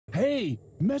Hey,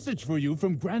 message for you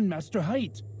from Grandmaster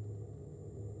Height.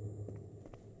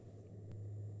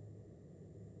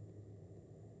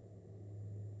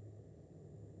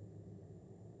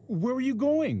 Where are you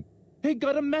going? Hey,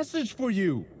 got a message for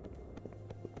you.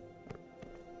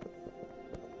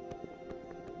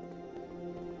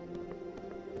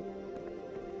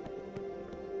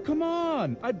 Come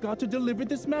on, I've got to deliver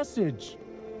this message.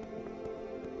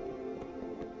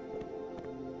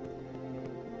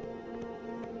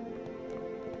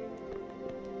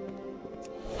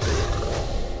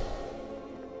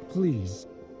 Please,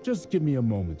 just give me a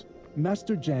moment.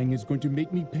 Master Zhang is going to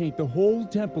make me paint the whole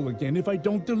temple again if I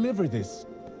don't deliver this.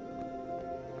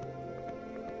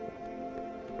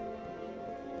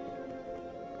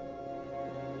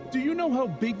 Do you know how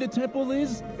big the temple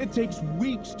is? It takes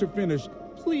weeks to finish.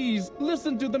 Please,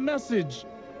 listen to the message.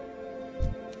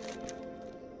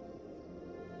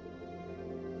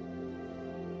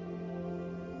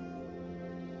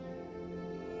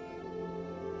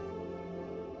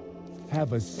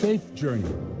 Have a safe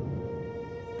journey.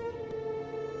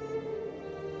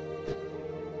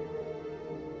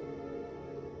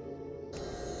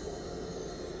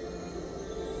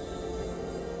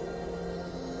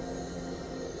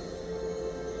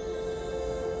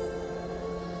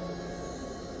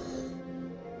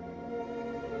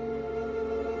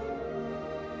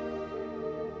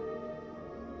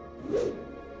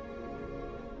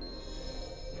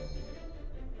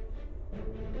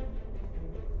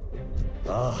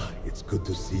 Ah, it's good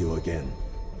to see you again.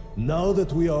 Now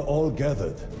that we are all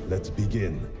gathered, let's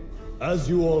begin. As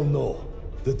you all know,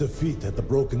 the defeat at the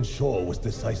Broken Shore was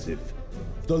decisive.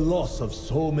 The loss of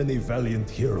so many valiant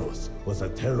heroes was a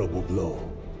terrible blow.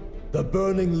 The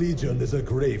Burning Legion is a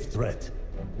grave threat.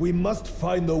 We must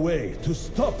find a way to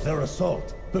stop their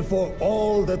assault before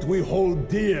all that we hold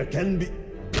dear can be...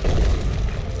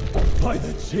 By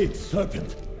the Jade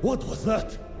Serpent! What was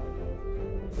that?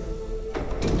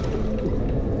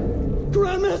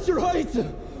 Grandmaster Height!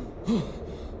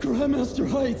 Grandmaster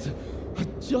Height! A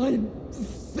giant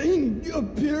thing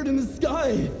appeared in the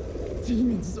sky!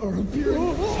 Demons are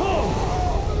appearing!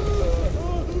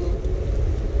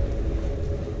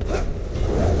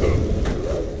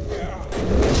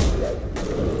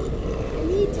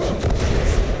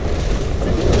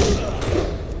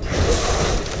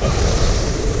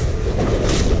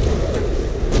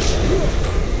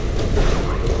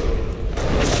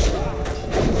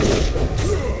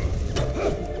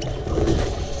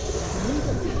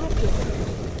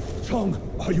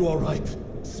 Are you all right?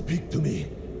 Speak to me.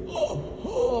 Oh,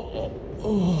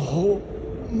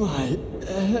 my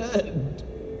head.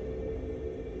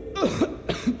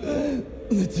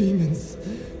 The demons.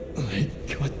 I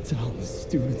cut down the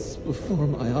students before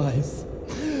my eyes.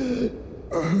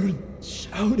 Heard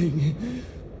shouting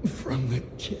from the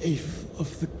cave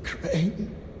of the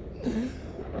crane.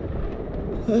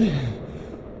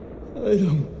 I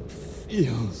don't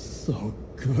feel so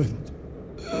good.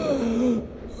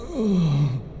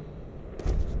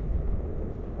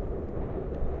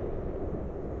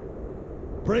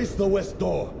 Brace the west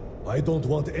door. I don't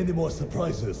want any more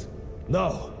surprises.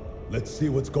 Now, let's see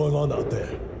what's going on out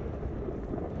there.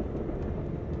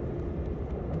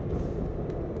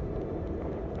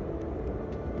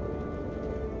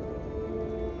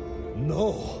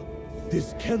 No,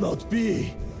 this cannot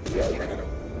be.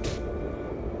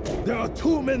 There are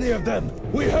too many of them.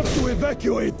 We have to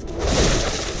evacuate.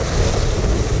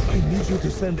 I need you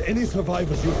to send any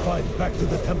survivors you find back to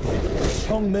the temple.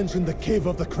 Chong mentioned the cave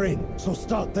of the crane, so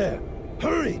start there.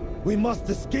 Hurry! We must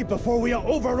escape before we are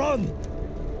overrun!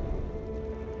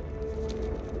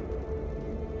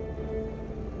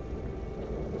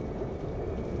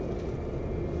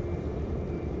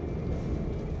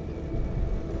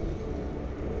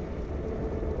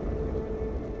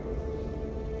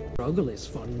 Struggle is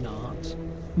for naught.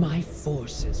 My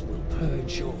forces will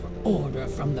purge your order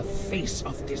from the face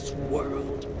of this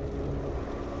world.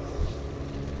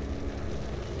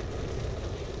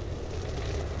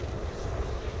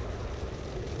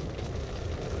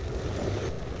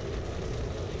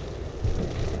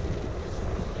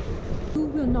 You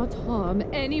will not harm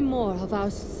any more of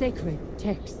our sacred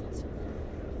texts.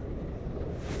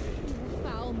 Your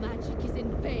foul magic is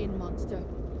in vain, monster.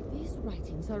 These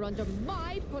writings are under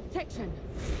my protection.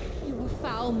 Your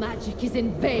foul magic is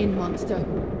in vain, monster.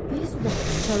 These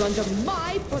writings are under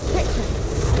my protection.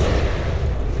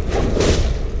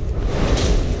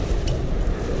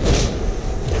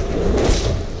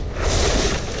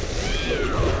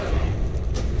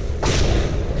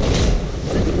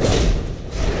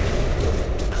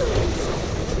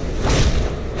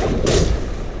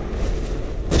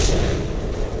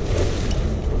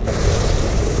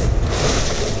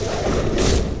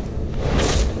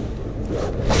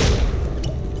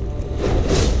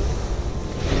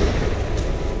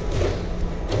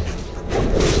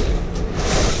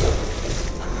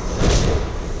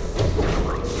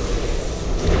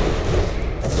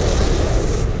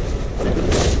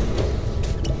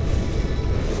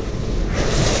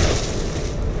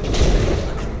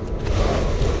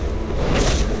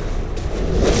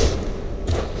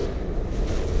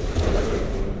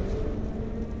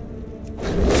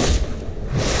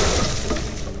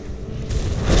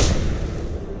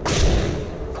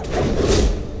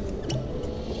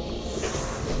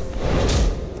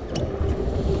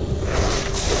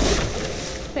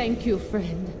 Thank you,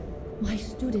 friend. My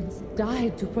students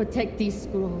died to protect these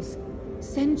scrolls.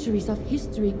 Centuries of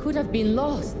history could have been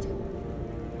lost.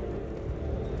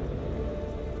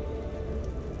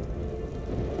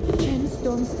 Chen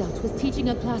Stormstout was teaching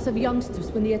a class of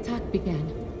youngsters when the attack began.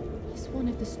 He's one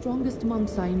of the strongest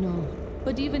monks I know.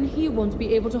 But even he won't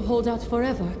be able to hold out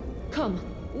forever. Come,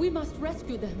 we must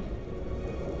rescue them.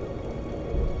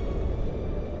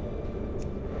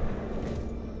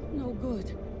 No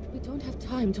good. We don't have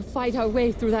time to fight our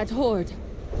way through that horde.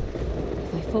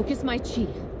 If I focus my chi,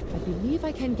 I believe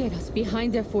I can get us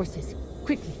behind their forces.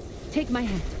 Quickly, take my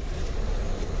hand.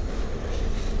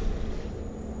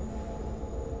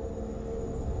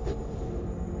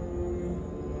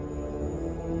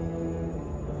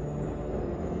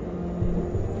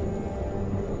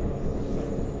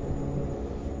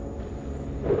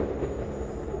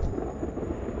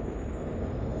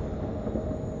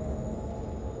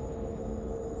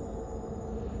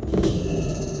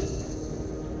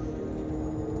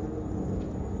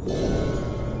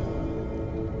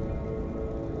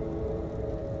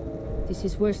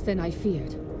 This is worse than I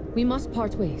feared. We must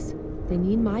part ways. They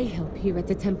need my help here at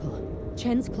the temple.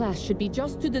 Chen's class should be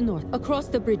just to the north, across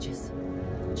the bridges.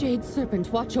 Jade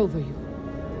Serpent, watch over you.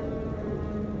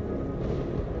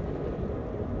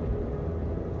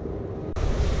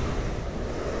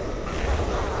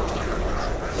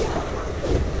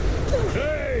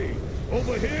 Hey!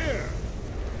 Over here!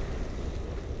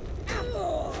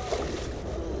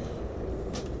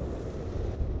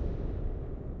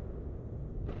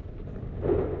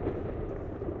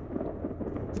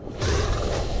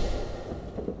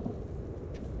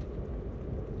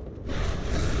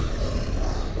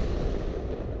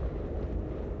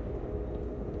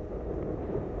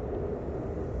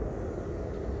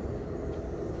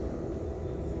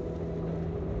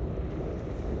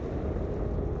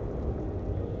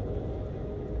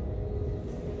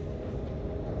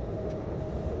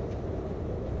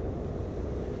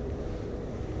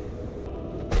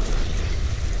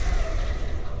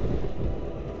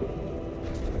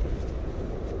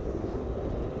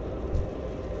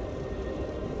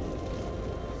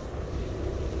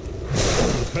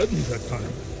 Hadn't that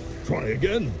time. Try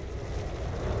again.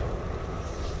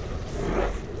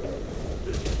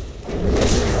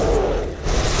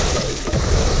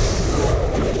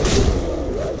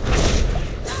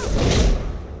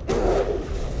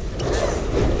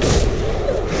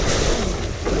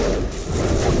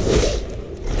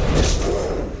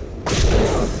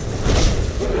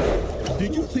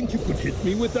 Did you think you could hit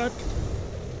me with that?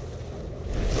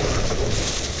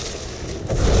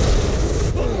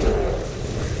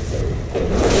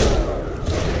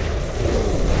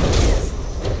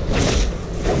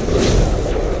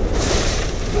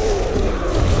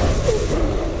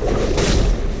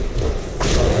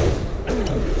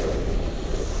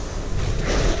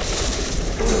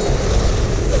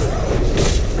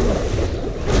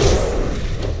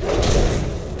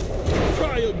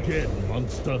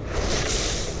 Monster.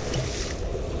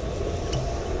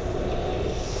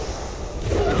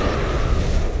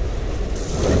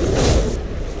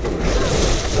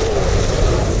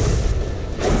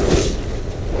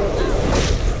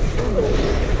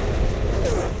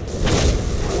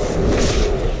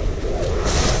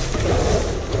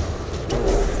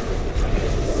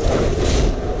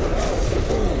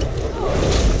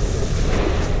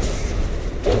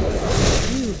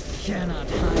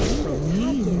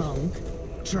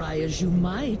 Try as you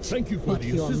might. Thank you for but the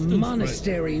your assistance,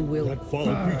 monastery friend. will That foul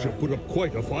burn. creature put up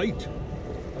quite a fight.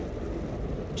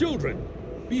 Children,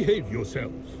 behave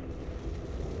yourselves.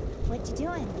 What you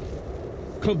doing?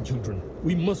 Come, children.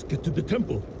 We must get to the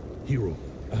temple. Hero,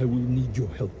 I will need your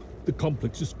help. The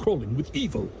complex is crawling with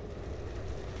evil.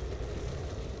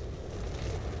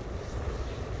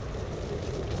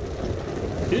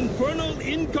 Infernal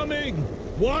incoming!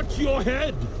 Watch your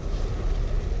head!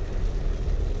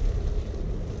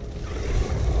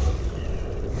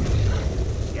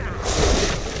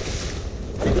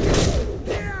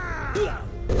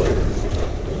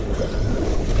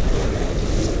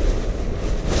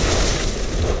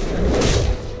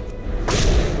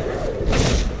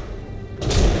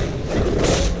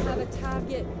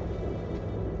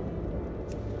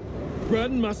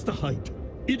 Grandmaster Hyde,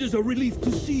 it is a relief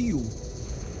to see you.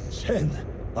 Chen,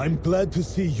 I'm glad to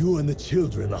see you and the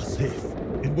children are safe.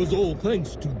 It was all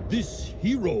thanks to this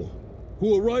hero,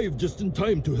 who arrived just in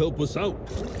time to help us out.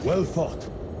 Well fought,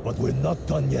 but we're not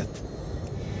done yet.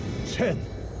 Chen,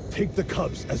 take the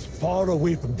cubs as far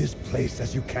away from this place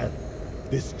as you can.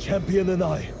 This champion and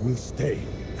I will stay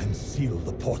and seal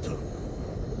the portal.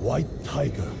 White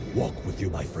Tiger, walk with you,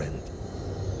 my friend.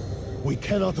 We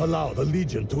cannot allow the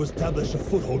Legion to establish a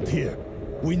foothold here.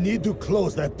 We need to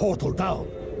close that portal down.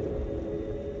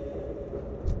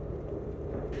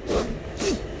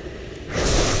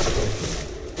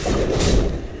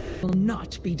 Will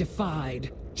not be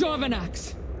defied.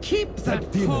 Jorvanax, keep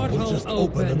that Demon portal will just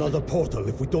open another portal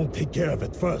if we don't take care of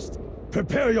it first.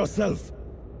 Prepare yourself!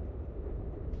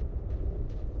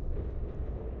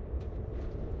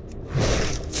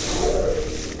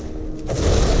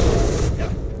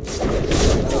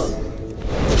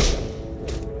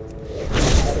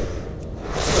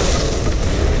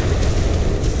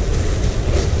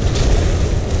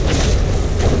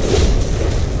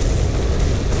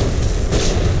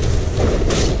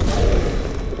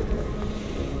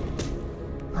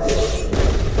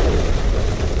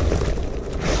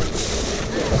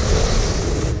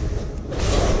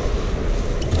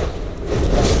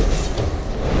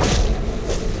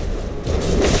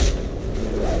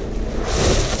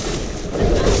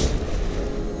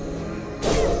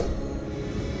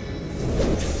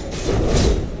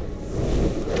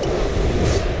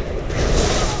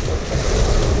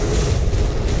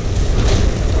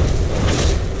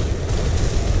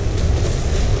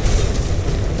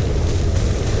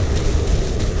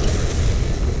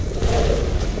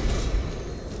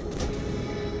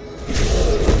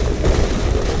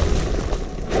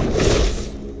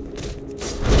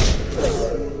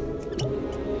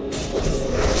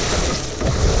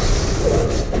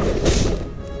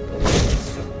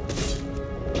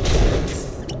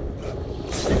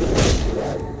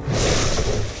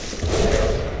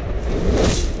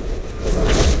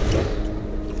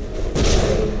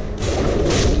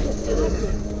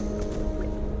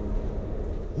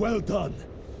 Well done!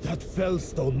 That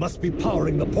Fellstone must be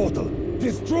powering the portal.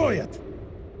 Destroy it!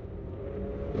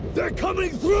 They're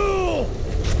coming through!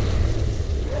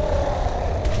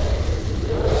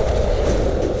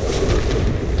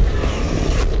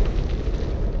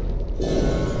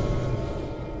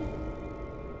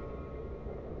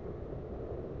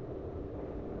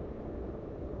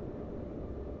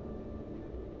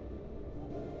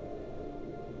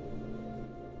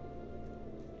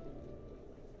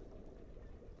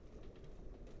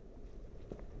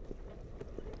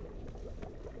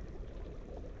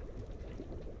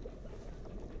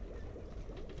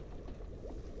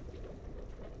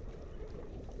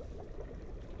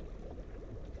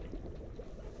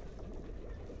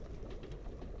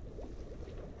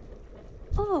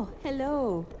 Oh,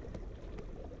 hello.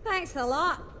 Thanks a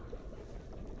lot.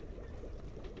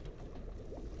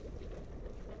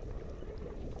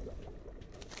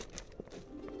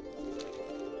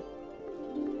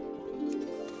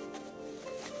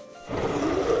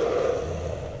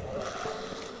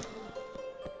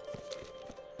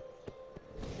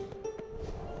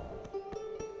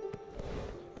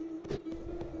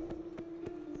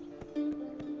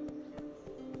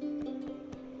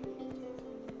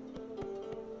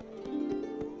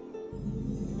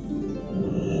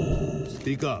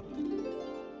 Speak up.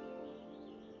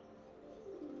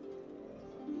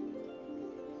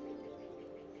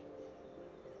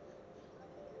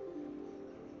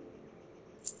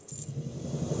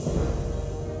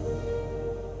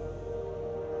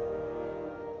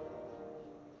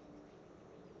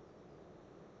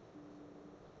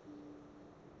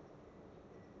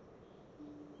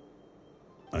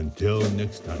 Until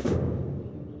next time.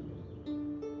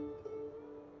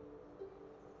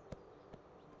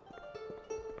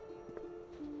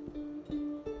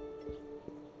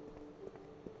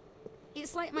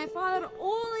 It's like my father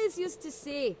always used to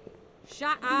say,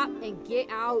 shut up and get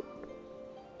out.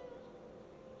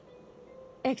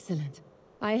 Excellent.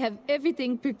 I have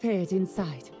everything prepared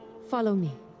inside. Follow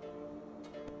me.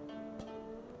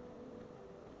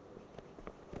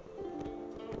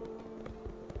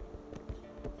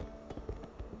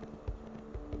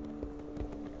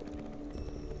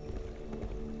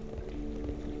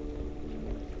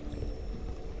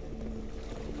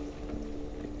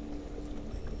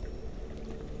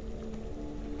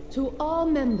 To all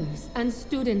members and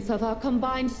students of our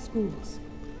combined schools,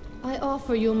 I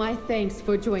offer you my thanks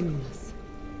for joining us.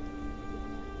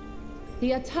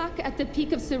 The attack at the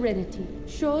Peak of Serenity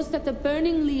shows that the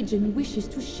Burning Legion wishes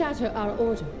to shatter our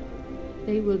order.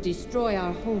 They will destroy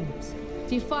our homes,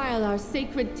 defile our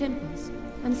sacred temples,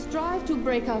 and strive to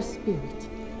break our spirit.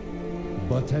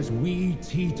 But as we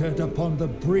teetered upon the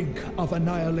brink of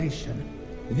annihilation,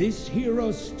 this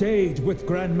hero stayed with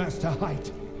Grandmaster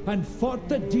Height and fought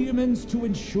the demons to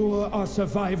ensure our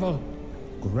survival.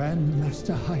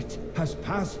 Grandmaster Height has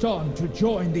passed on to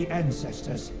join the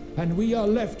ancestors, and we are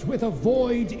left with a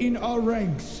void in our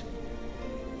ranks.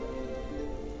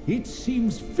 It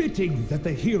seems fitting that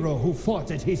the hero who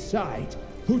fought at his side,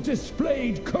 who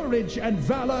displayed courage and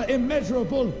valor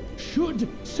immeasurable, should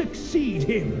succeed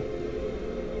him.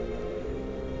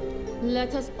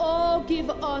 Let us all give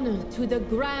honor to the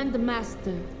Grand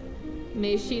Master.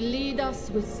 May she lead us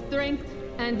with strength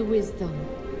and wisdom.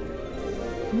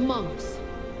 Monks,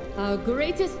 our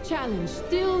greatest challenge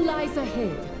still lies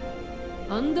ahead.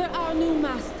 Under our new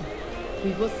master,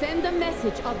 we will send a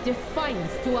message of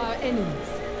defiance to our enemies.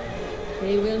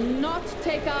 They will not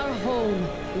take our home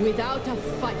without a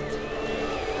fight.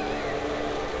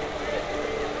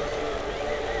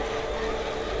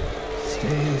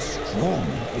 Stay strong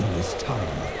in this time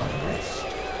of unrest.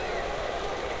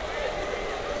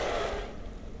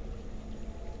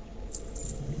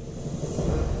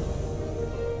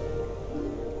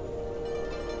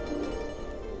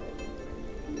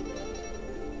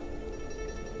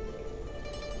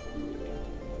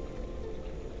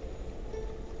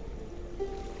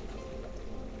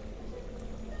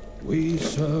 We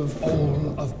serve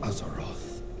all of Azeroth.